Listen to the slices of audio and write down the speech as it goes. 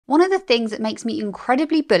things that makes me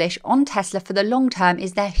incredibly bullish on Tesla for the long term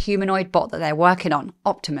is their humanoid bot that they're working on,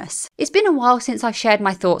 Optimus. It's been a while since I've shared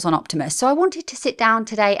my thoughts on Optimus, so I wanted to sit down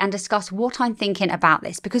today and discuss what I'm thinking about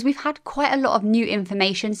this, because we've had quite a lot of new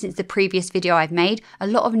information since the previous video I've made, a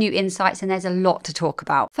lot of new insights, and there's a lot to talk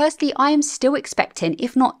about. Firstly, I am still expecting,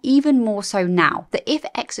 if not even more so now, that if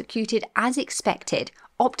executed as expected,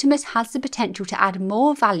 Optimus has the potential to add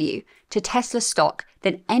more value to Tesla stock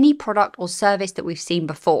than any product or service that we've seen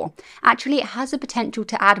before. Actually, it has the potential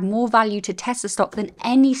to add more value to Tesla stock than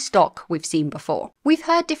any stock we've seen before. We've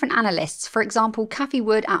heard different analysts, for example, Cathie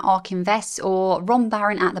Wood at ARK Invest or Ron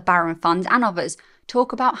Barron at the Barron Fund and others,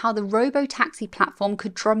 talk about how the robo-taxi platform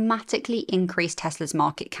could dramatically increase Tesla's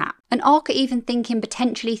market cap. And ARK are even thinking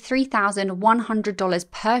potentially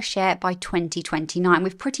 $3,100 per share by 2029,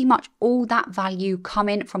 with pretty much all that value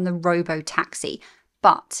coming from the robo-taxi.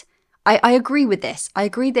 But I agree with this. I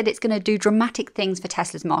agree that it's going to do dramatic things for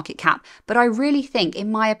Tesla's market cap. But I really think,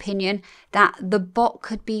 in my opinion, that the bot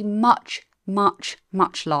could be much, much,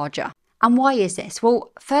 much larger. And why is this?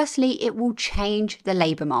 Well, firstly, it will change the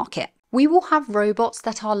labour market. We will have robots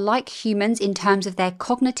that are like humans in terms of their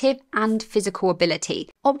cognitive and physical ability.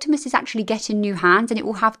 Optimus is actually getting new hands and it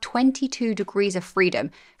will have 22 degrees of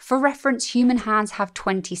freedom. For reference, human hands have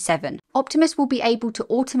 27. Optimus will be able to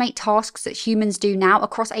automate tasks that humans do now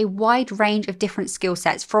across a wide range of different skill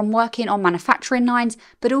sets, from working on manufacturing lines,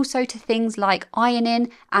 but also to things like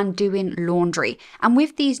ironing and doing laundry. And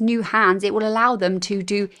with these new hands, it will allow them to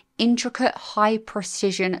do intricate, high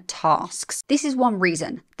precision tasks. This is one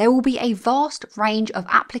reason. There will be a vast range of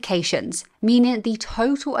applications, meaning the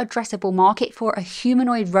total addressable market for a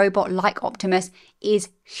humanoid robot like Optimus is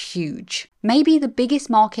huge. Maybe the biggest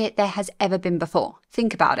market there has ever been before.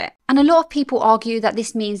 Think about it. And a lot of people argue that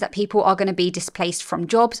this means that people are going to be displaced from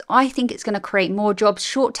jobs. I think it's going to create more jobs.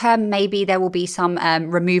 Short term, maybe there will be some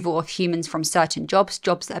removal of humans from certain jobs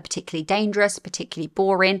that are particularly dangerous, particularly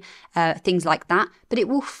boring, things like that. But it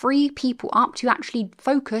will free people up to actually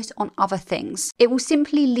focus on other things. It will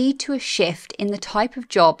simply lead to a shift in the type of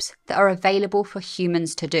jobs that are available for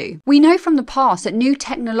humans to do. We know from the past that new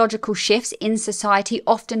technological shifts in society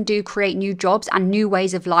often do create new jobs and new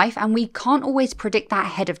ways of life, and we can't always predict that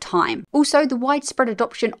ahead of time. Also, the widespread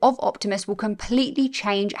adoption of Optimus will completely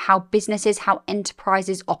change how businesses, how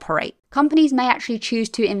enterprises operate. Companies may actually choose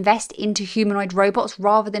to invest into humanoid robots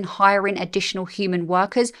rather than hiring additional human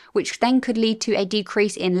workers, which then could lead to a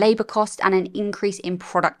decrease in labor costs and an increase in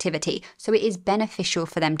productivity. So it is beneficial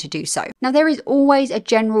for them to do so. Now, there is always a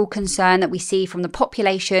general concern that we see from the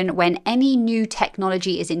population when any new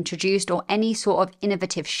technology is introduced or any sort of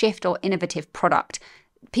innovative shift or innovative product.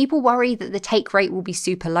 People worry that the take rate will be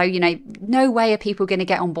super low. No way are people going to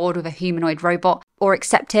get on board with a humanoid robot or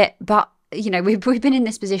accept it. But we've been in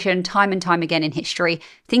this position time and time again in history.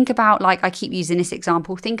 Think about, like I keep using this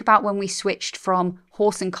example, think about when we switched from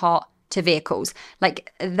horse and cart to vehicles.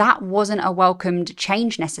 Like, that wasn't a welcomed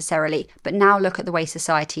change necessarily, but now look at the way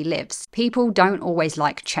society lives. People don't always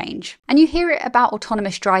like change. And you hear it about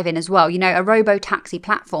autonomous driving as well, a robo-taxi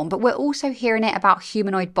platform, but we're also hearing it about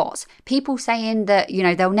humanoid bots. People saying that,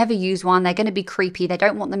 they'll never use one, they're going to be creepy, they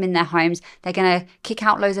don't want them in their homes, they're going to kick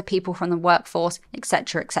out loads of people from the workforce,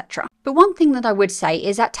 etc., etc. But one thing that I would say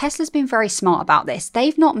is that Tesla's been very smart about this.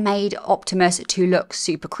 They've not made Optimus to look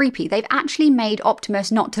super creepy. They've actually made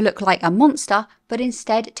Optimus not to look like a monster, but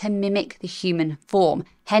instead to mimic the human form,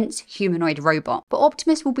 hence humanoid robot. But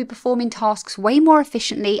Optimus will be performing tasks way more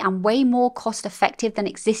efficiently and way more cost effective than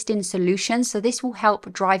existing solutions, so this will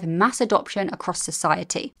help drive mass adoption across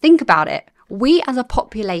society. Think about it. We as a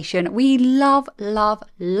population, we love, love,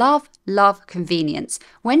 love, love convenience.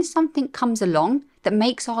 When something comes along that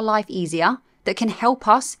makes our life easier, that can help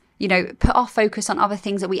us, put our focus on other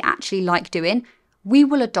things that we actually like doing, we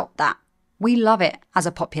will adopt that. We love it as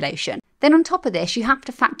a population. Then on top of this, you have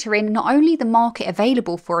to factor in not only the market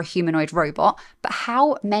available for a humanoid robot, but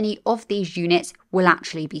how many of these units will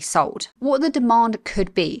actually be sold. What the demand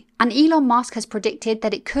could be. And Elon Musk has predicted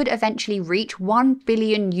that it could eventually reach 1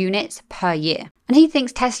 billion units per year. And he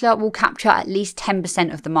thinks Tesla will capture at least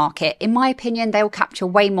 10% of the market. In my opinion, they'll capture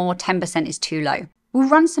way more. 10% is too low. We'll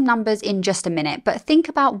run some numbers in just a minute, but think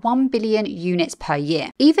about 1 billion units per year.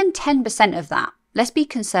 Even 10% of that, let's be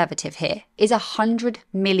conservative here, is 100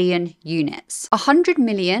 million units. 100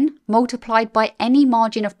 million multiplied by any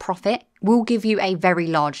margin of profit will give you a very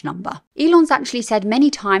large number. Elon's actually said many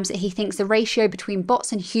times that he thinks the ratio between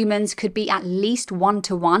bots and humans could be at least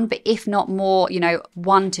 1-to-1, but if not more,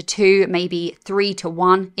 1-to-2, maybe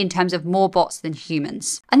 3-to-1 in terms of more bots than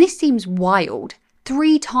humans. And this seems wild.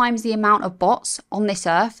 3 times the amount of bots on this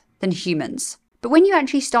earth than humans. But when you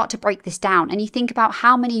actually start to break this down and you think about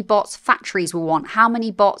how many bots factories will want, how many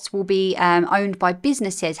bots will be owned by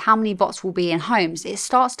businesses, how many bots will be in homes, it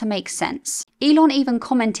starts to make sense. Elon even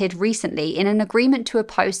commented recently in an agreement to a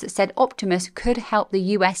post that said Optimus could help the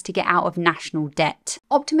US to get out of national debt.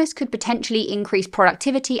 Optimus could potentially increase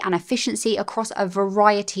productivity and efficiency across a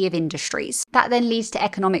variety of industries. That then leads to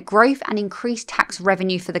economic growth and increased tax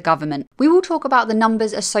revenue for the government. We will talk about the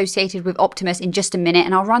numbers associated with Optimus in just a minute,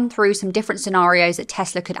 and I'll run through some different scenarios that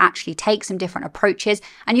Tesla could actually take, some different approaches,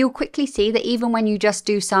 and you'll quickly see that even when you just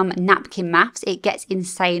do some napkin maths, it gets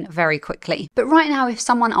insane very quickly. But right now, if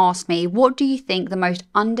someone asked me, what do you think the most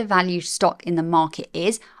undervalued stock in the market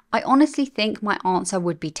is? I honestly think my answer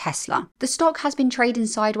would be Tesla. The stock has been trading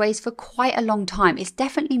sideways for quite a long time. It's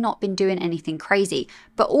definitely not been doing anything crazy,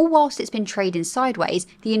 but all whilst it's been trading sideways,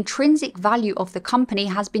 the intrinsic value of the company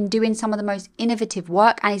has been doing some of the most innovative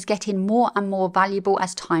work and is getting more and more valuable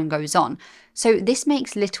as time goes on. So this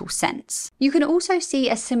makes little sense. You can also see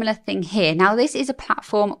a similar thing here. Now this is a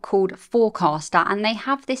platform called Forecaster and they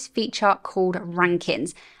have this feature called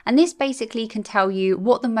rankings. And this basically can tell you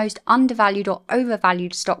what the most undervalued or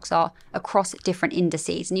overvalued stocks are across different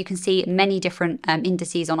indices. And you can see many different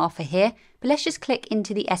indices on offer here. But let's just click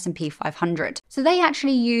into the S&P 500. So they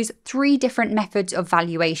actually use 3 different methods of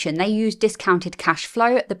valuation. They use discounted cash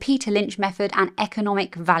flow, the Peter Lynch method, and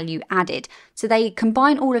economic value added. So they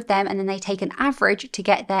combine all of them and then they take an average to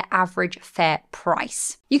get their average fair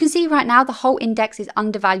price. You can see right now the whole index is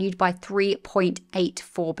undervalued by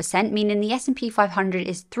 3.84%, meaning the S&P 500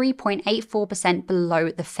 is 3.84% below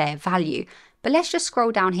the fair value. But let's just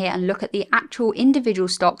scroll down here and look at the actual individual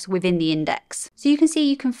stocks within the index. So you can see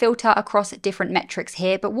you can filter across different metrics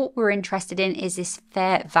here, but what we're interested in is this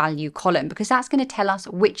fair value column because that's going to tell us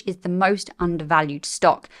which is the most undervalued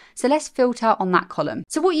stock. So let's filter on that column.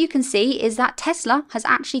 So what you can see is that Tesla has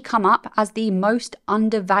actually come up as the most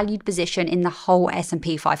undervalued position in the whole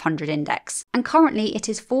S&P 500 index. And currently it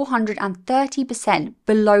is 430%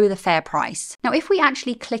 below the fair price. Now, if we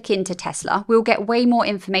actually click into Tesla, we'll get way more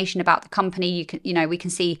information about the company. We can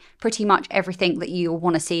see pretty much everything that you'll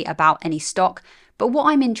want to see about any stock. But what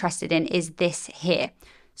I'm interested in is this here.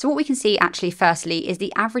 So what we can see actually firstly is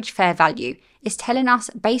the average fair value. It's telling us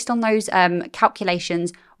based on those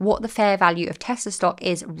calculations what the fair value of Tesla stock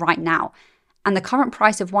is right now. And the current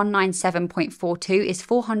price of 197.42 is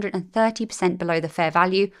 430% below the fair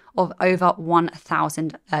value of over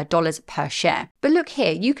 $1,000 per share. But look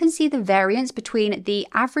here, you can see the variance between the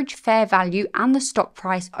average fair value and the stock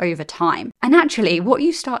price over time. And actually, what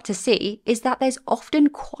you start to see is that there's often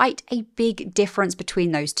quite a big difference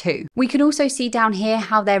between those two. We can also see down here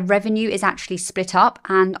how their revenue is actually split up,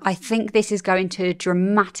 and I think this is going to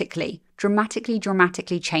dramatically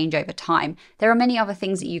change over time. There are many other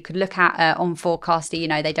things that you could look at on Forecaster.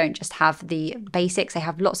 They don't just have the basics, they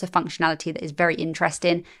have lots of functionality that is very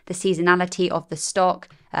interesting. The seasonality of the stock,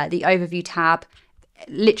 the overview tab,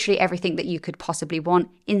 literally everything that you could possibly want,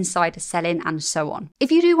 insider selling and so on.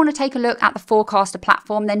 If you do want to take a look at the Forecaster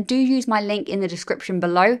platform, then do use my link in the description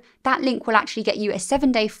below. That link will actually get you a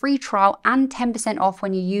 7-day free trial and 10% off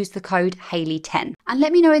when you use the code Hayley10. And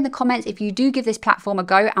let me know in the comments if you do give this platform a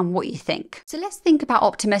go and what you think. So let's think about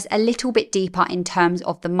Optimus a little bit deeper in terms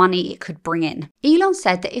of the money it could bring in. Elon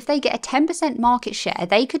said that if they get a 10% market share,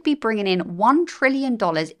 they could be bringing in $1 trillion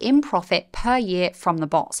in profit per year from the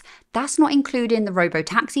bots. That's not including the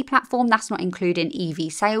robo-taxi platform, that's not including EV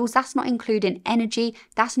sales, that's not including energy,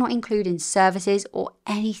 that's not including services or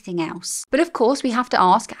anything else. But of course, we have to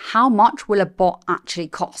ask, how much will a bot actually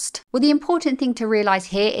cost? Well, the important thing to realize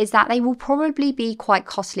here is that they will probably be quite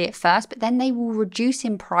costly at first, but then they will reduce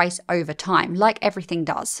in price over time, like everything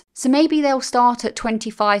does. So maybe they'll start at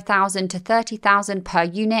 25,000 to 30,000 per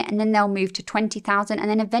unit, and then they'll move to 20,000, and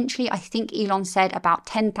then eventually I think Elon said about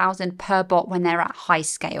 10,000 per bot when they're at high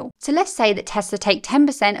scale. So let's say that Tesla take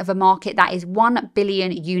 10% of a market that is 1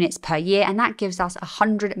 billion units per year, and that gives us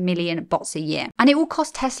 100 million bots a year. And it will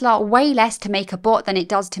cost Tesla way less to make a bot than it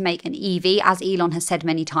does to make an EV, as Elon has said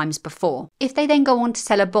many times before. If they then go on to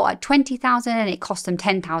sell a bot at 20,000 and it costs them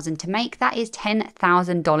 10,000 to make, that is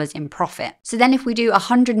 $10,000 in profit. So then if we do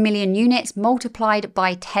 100 million units multiplied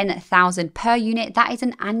by 10,000 per unit, that is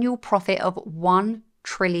an annual profit of $1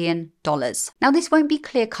 trillion. Now this won't be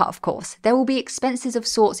clear cut, of course. There will be expenses of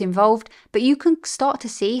sorts involved, but you can start to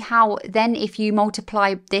see how then if you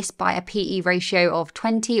multiply this by a PE ratio of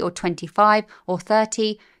 20 or 25 or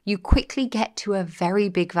 30, you quickly get to a very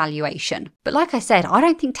big valuation. But like I said, I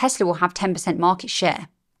don't think Tesla will have 10% market share.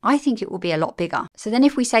 I think it will be a lot bigger. So then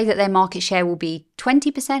if we say that their market share will be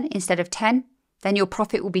 20% instead of 10, then your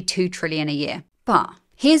profit will be $2 trillion a year. But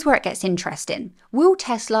Here's where it gets interesting. Will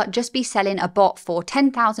Tesla just be selling a bot for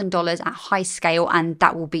 $10,000 at high scale and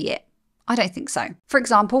that will be it? I don't think so. For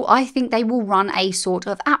example, I think they will run a sort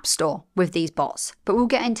of app store with these bots, but we'll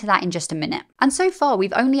get into that in just a minute. And so far,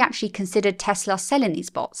 we've only actually considered Tesla selling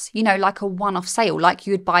these bots, like a one-off sale, like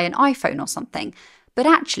you would buy an iPhone or something. But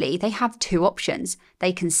actually, they have two options.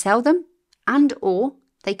 They can sell them or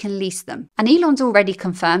they can lease them. And Elon's already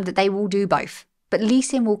confirmed that they will do both. But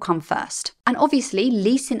leasing will come first. And obviously,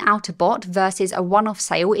 leasing out a bot versus a one-off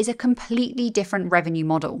sale is a completely different revenue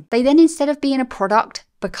model. They then, instead of being a product,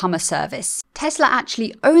 become a service. Tesla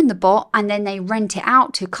actually own the bot and then they rent it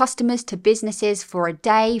out to customers, to businesses for a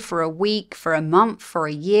day, for a week, for a month, for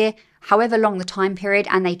a year, however long the time period,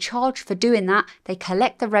 and they charge for doing that. They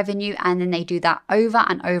collect the revenue and then they do that over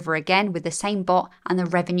and over again with the same bot, and the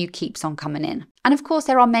revenue keeps on coming in. And of course,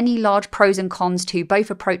 there are many large pros and cons to both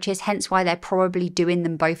approaches, hence why they're probably doing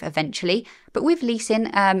them both eventually. But with leasing,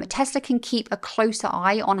 Tesla can keep a closer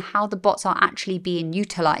eye on how the bots are actually being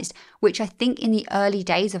utilized, which I think in the early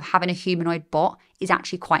days of having a humanoid bot is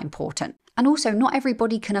actually quite important. And also, not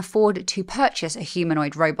everybody can afford to purchase a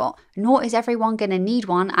humanoid robot, nor is everyone going to need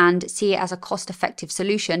one and see it as a cost-effective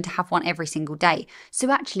solution to have one every single day. So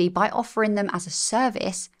actually, by offering them as a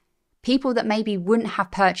service, people that maybe wouldn't have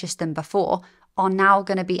purchased them before are now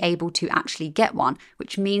going to be able to actually get one,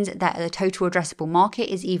 which means that the total addressable market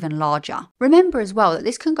is even larger. Remember as well that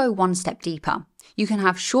this can go one step deeper. You can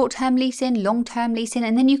have short-term leasing, long-term leasing,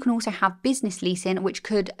 and then you can also have business leasing, which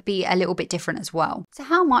could be a little bit different as well. So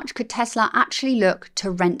how much could Tesla actually look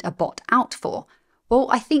to rent a bot out for? Well,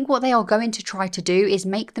 I think what they are going to try to do is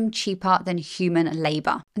make them cheaper than human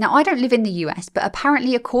labor. Now, I don't live in the US, but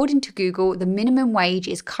apparently, according to Google, the minimum wage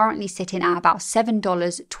is currently sitting at about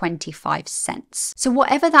 $7.25. So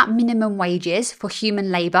whatever that minimum wage is for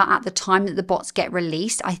human labor at the time that the bots get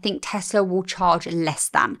released, I think Tesla will charge less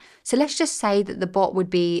than. So let's just say that the bot would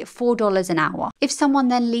be $4 an hour. If someone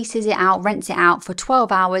then leases it out, rents it out for 12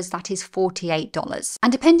 hours, that is $48.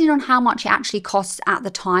 And depending on how much it actually costs at the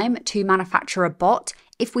time to manufacture a bot,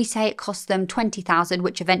 if we say it costs them 20,000,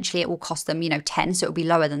 which eventually it will cost them, 10, so it'll be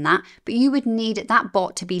lower than that. But you would need that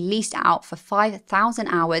bot to be leased out for 5,000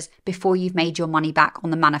 hours before you've made your money back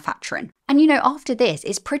on the manufacturing. And after this,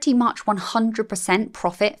 it's pretty much 100%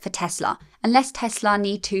 profit for Tesla, unless Tesla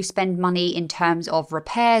need to spend money in terms of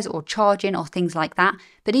repairs or charging or things like that.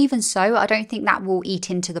 But even so, I don't think that will eat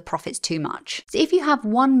into the profits too much. So if you have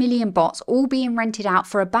 1 million bots all being rented out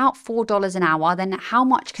for about $4 an hour, then how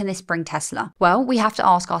much can this bring Tesla? Well, we have to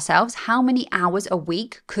ask ourselves, how many hours a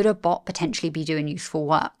week could a bot potentially be doing useful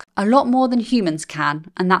work? A lot more than humans can,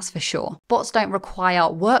 and that's for sure. Bots don't require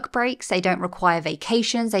work breaks, they don't require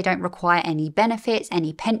vacations, they don't require any benefits,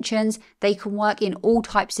 any pensions. They can work in all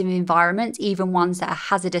types of environments, even ones that are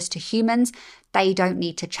hazardous to humans. They don't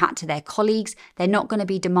need to chat to their colleagues. They're not going to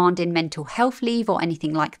be demanding mental health leave or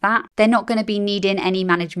anything like that. They're not going to be needing any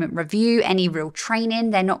management review, any real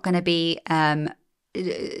training. They're not going to be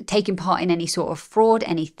taking part in any sort of fraud,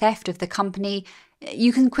 any theft of the company.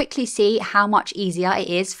 You can quickly see how much easier it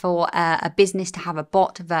is for a business to have a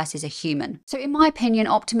bot versus a human. So in my opinion,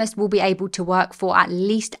 Optimus will be able to work for at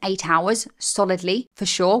least 8 hours solidly, for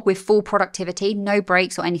sure, with full productivity, no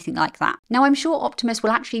breaks or anything like that. Now, I'm sure Optimus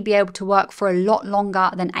will actually be able to work for a lot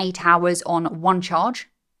longer than 8 hours on one charge.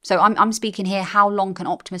 So I'm speaking here, how long can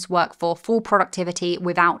Optimus work for full productivity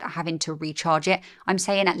without having to recharge it? I'm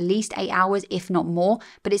saying at least 8 hours, if not more,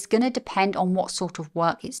 but it's going to depend on what sort of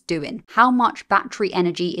work it's doing. How much battery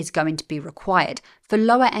energy is going to be required. For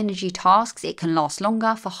lower energy tasks, it can last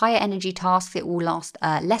longer. For higher energy tasks, it will last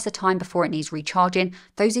lesser time before it needs recharging.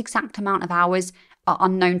 Those exact amount of hours are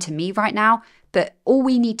unknown to me right now. But all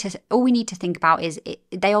we need to think about is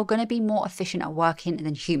they are going to be more efficient at working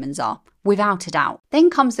than humans are, without a doubt. Then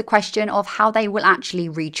comes the question of how they will actually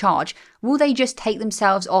recharge. Will they just take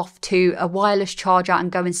themselves off to a wireless charger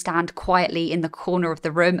and go and stand quietly in the corner of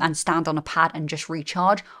the room and stand on a pad and just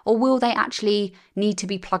recharge? Or will they actually need to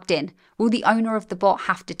be plugged in? Will the owner of the bot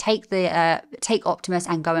have to take Optimus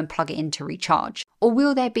and go and plug it in to recharge? Or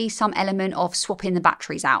will there be some element of swapping the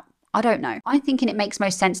batteries out? I don't know. I'm thinking it makes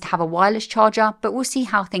most sense to have a wireless charger, but we'll see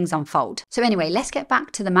how things unfold. So anyway, let's get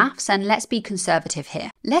back to the maths and let's be conservative here.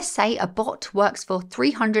 Let's say a bot works for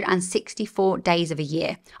 364 days of a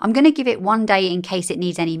year. I'm going to give it 1 day in case it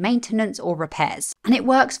needs any maintenance or repairs. And it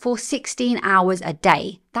works for 16 hours a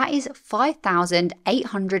day. That is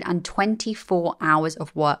 5,824 hours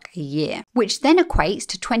of work a year, which then equates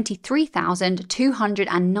to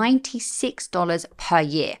 $23,296 per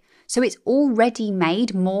year. So it's already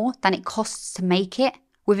made more than it costs to make it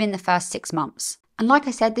within the first 6 months. And like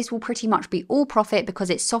I said, this will pretty much be all profit because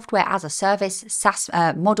it's software as a service, SaaS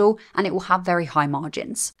model, and it will have very high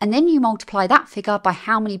margins. And then you multiply that figure by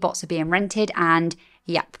how many bots are being rented, and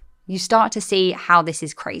yep, you start to see how this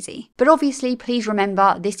is crazy. But obviously, please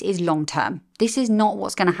remember, this is long term. This is not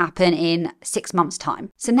what's going to happen in 6 months'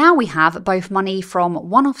 time. So now we have both money from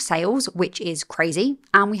one-off sales, which is crazy,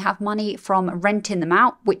 and we have money from renting them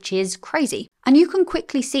out, which is crazy. And you can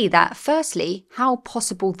quickly see that, firstly, how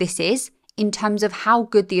possible this is in terms of how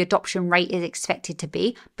good the adoption rate is expected to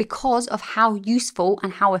be because of how useful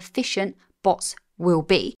and how efficient bots will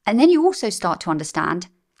be. And then you also start to understand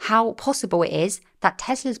how possible it is that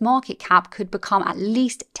Tesla's market cap could become at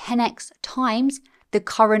least 10x times the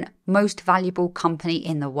current most valuable company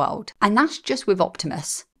in the world. And that's just with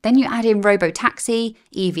Optimus. Then you add in robotaxi,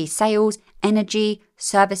 EV sales, energy,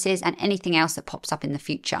 services, and anything else that pops up in the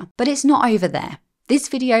future. But it's not over there. This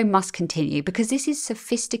video must continue because this is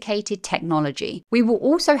sophisticated technology. We will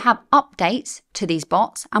also have updates to these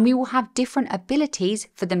bots and we will have different abilities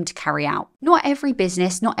for them to carry out. Not every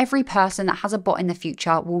business, not every person that has a bot in the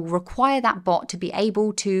future will require that bot to be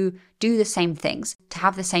able to do the same things, to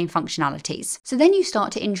have the same functionalities. So then you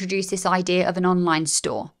start to introduce this idea of an online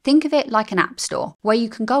store. Think of it like an app store where you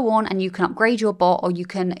can go on and you can upgrade your bot or you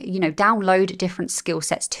can, download different skill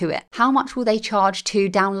sets to it. How much will they charge to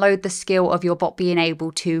download the skill of your bot being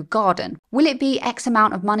able to garden? Will it be X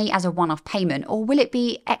amount of money as a one-off payment, or will it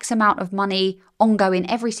be X amount of money ongoing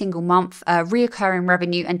every single month, reoccurring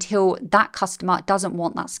revenue until that customer doesn't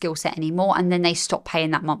want that skill set anymore and then they stop paying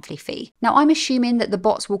that monthly fee? Now, I'm assuming that the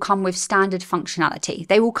bots will come with standard functionality.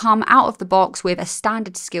 They will come out of the box with a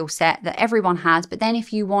standard skill set that everyone has, but then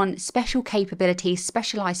if you want special capabilities,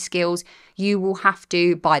 specialized skills, you will have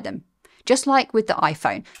to buy them. Just like with the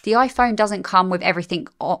iPhone doesn't come with everything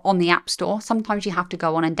on the App Store. Sometimes you have to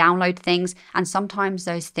go on and download things, and sometimes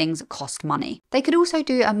those things cost money. They could also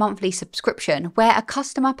do a monthly subscription where a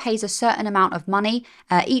customer pays a certain amount of money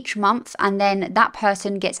each month, and then that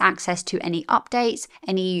person gets access to any updates,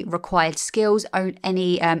 any required skills,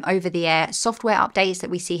 any over-the-air software updates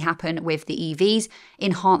that we see happen with the EVs,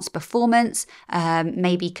 enhanced performance,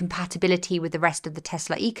 maybe compatibility with the rest of the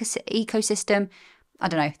Tesla ecosystem. I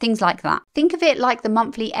don't know, things like that. Think of it like the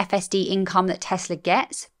monthly FSD income that Tesla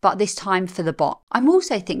gets, but this time for the bot. I'm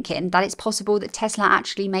also thinking that it's possible that Tesla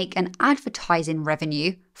actually make an advertising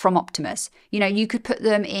revenue from Optimus. You could put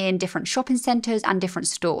them in different shopping centers and different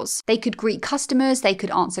stores. They could greet customers, they could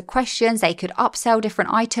answer questions, they could upsell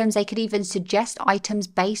different items, they could even suggest items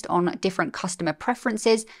based on different customer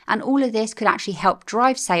preferences, and all of this could actually help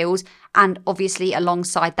drive sales. And obviously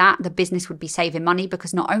alongside that, the business would be saving money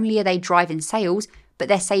because not only are they driving sales, but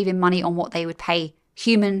they're saving money on what they would pay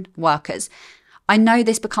human workers. I know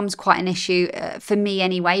this becomes quite an issue for me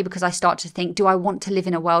anyway, because I start to think, do I want to live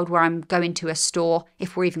in a world where I'm going to a store,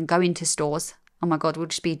 if we're even going to stores? Oh my God, we'll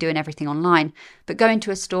just be doing everything online. But going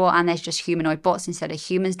to a store and there's just humanoid bots instead of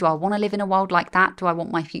humans. Do I want to live in a world like that? Do I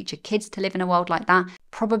want my future kids to live in a world like that?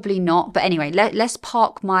 Probably not. But anyway, let's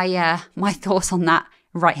park my thoughts on that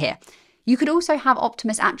right here. You could also have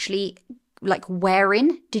Optimus actually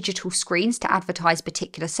wearing digital screens to advertise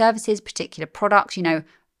particular services, particular products,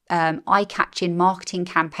 eye-catching marketing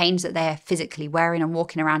campaigns that they're physically wearing and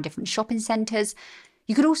walking around different shopping centers.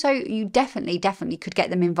 You definitely could get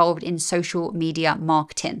them involved in social media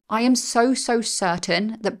marketing. I am so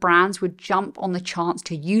certain that brands would jump on the chance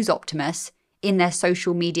to use Optimus in their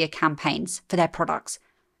social media campaigns for their products.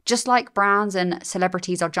 Just like brands and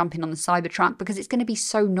celebrities are jumping on the Cybertruck because it's going to be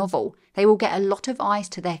so novel. They will get a lot of eyes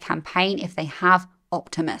to their campaign if they have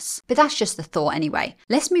Optimus. But that's just the thought anyway.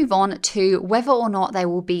 Let's move on to whether or not there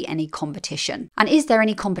will be any competition. And is there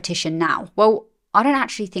any competition now? Well, I don't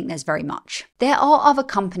actually think there's very much. There are other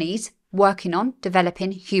companies working on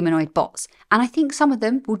developing humanoid bots, and I think some of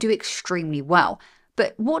them will do extremely well.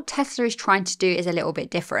 But what Tesla is trying to do is a little bit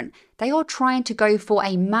different. They are trying to go for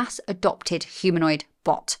a mass-adopted humanoid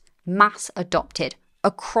bot. Mass-adopted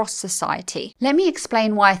across society. Let me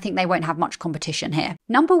explain why I think they won't have much competition here.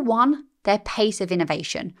 Number one, their pace of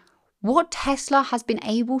innovation. What Tesla has been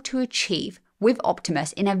able to achieve with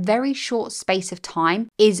Optimus in a very short space of time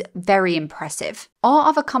is very impressive. Are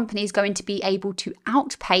other companies going to be able to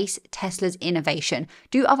outpace Tesla's innovation?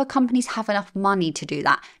 Do other companies have enough money to do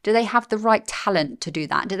that? Do they have the right talent to do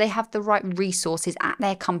that? Do they have the right resources at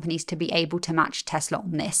their companies to be able to match Tesla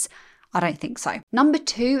on this? I don't think so. Number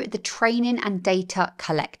 2, the training and data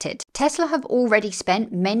collected. Tesla have already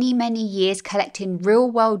spent many years collecting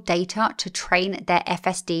real-world data to train their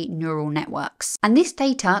FSD neural networks. And this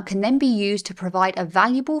data can then be used to provide a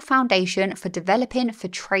valuable foundation for developing for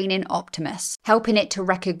training Optimus, helping it to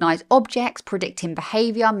recognize objects, predicting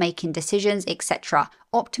behavior, making decisions, etc.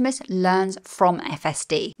 Optimus learns from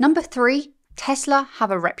FSD. Number 3, Tesla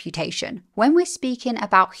have a reputation. When we're speaking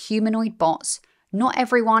about humanoid bots, not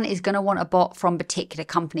everyone is going to want a bot from particular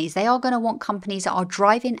companies. They are going to want companies that are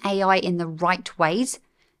driving AI in the right ways.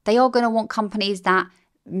 They are going to want companies that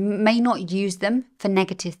may not use them for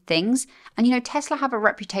negative things. And Tesla have a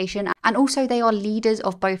reputation, and also they are leaders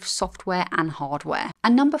of both software and hardware.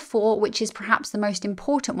 And number 4, which is perhaps the most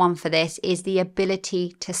important one for this, is the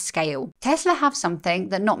ability to scale. Tesla have something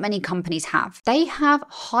that not many companies have. They have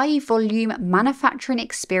high volume manufacturing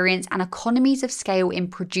experience and economies of scale in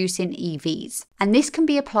producing EVs. And this can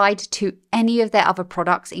be applied to any of their other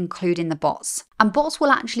products, including the bots. And bots will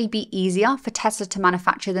actually be easier for Tesla to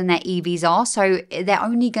manufacture than their EVs are, so they're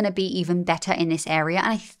only going to be even better in this area. And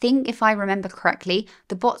I think, if I remember correctly,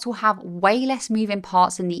 the bots will have way less moving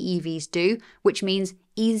parts than the EVs do, which means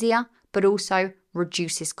easier, but also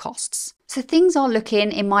reduces costs. So things are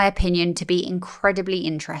looking, in my opinion, to be incredibly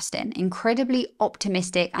interesting, incredibly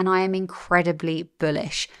optimistic, and I am incredibly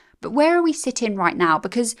bullish. But where are we sitting right now?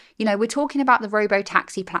 Because, we're talking about the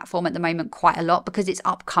robo-taxi platform at the moment quite a lot because it's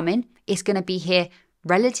upcoming. It's going to be here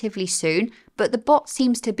relatively soon. But the bot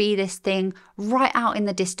seems to be this thing right out in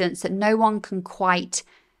the distance that no one can quite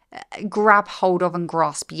grab hold of and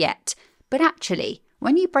grasp yet. But actually,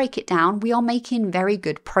 when you break it down, we are making very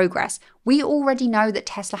good progress. We already know that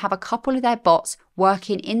Tesla have a couple of their bots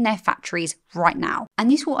working in their factories right now. And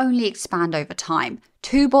this will only expand over time.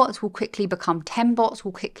 2 bots will quickly become 10 bots,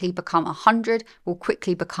 will quickly become 100, will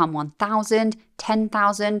quickly become 1,000,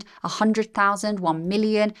 10,000, 100,000, 1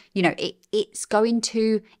 million. It's going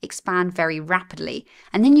to expand very rapidly.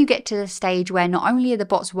 And then you get to the stage where not only are the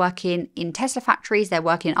bots working in Tesla factories, they're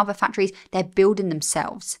working in other factories, they're building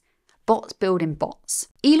themselves. Bots building bots.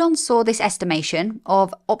 Elon saw this estimation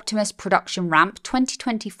of Optimus production ramp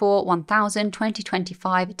 2024, 1,000,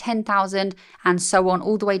 2025, 10,000, and so on,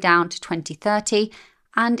 all the way down to 2030.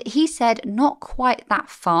 And he said not quite that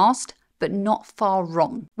fast, but not far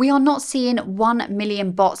wrong. We are not seeing 1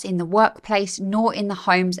 million bots in the workplace nor in the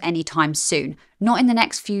homes anytime soon. Not in the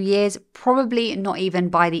next few years, probably not even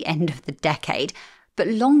by the end of the decade. But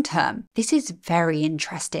long term, this is very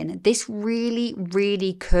interesting. This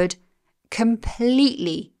really could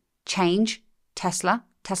completely change Tesla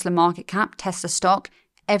market cap, Tesla stock,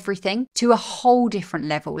 everything to a whole different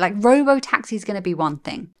level. Like robo-taxi is going to be one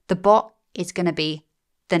thing. The bot is going to be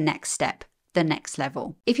the next step, the next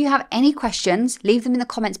level. If you have any questions, leave them in the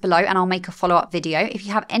comments below and I'll make a follow-up video. If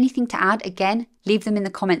you have anything to add, again, leave them in the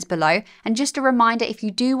comments below. And just a reminder, if you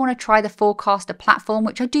do want to try the Forecaster platform,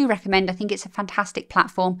 which I do recommend, I think it's a fantastic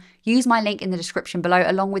platform, use my link in the description below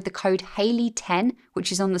along with the code Hayley10,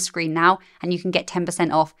 which is on the screen now, and you can get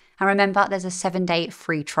 10% off. And remember, there's a 7-day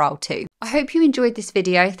free trial too. I hope you enjoyed this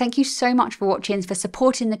video. Thank you so much for watching, for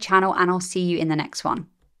supporting the channel, and I'll see you in the next one.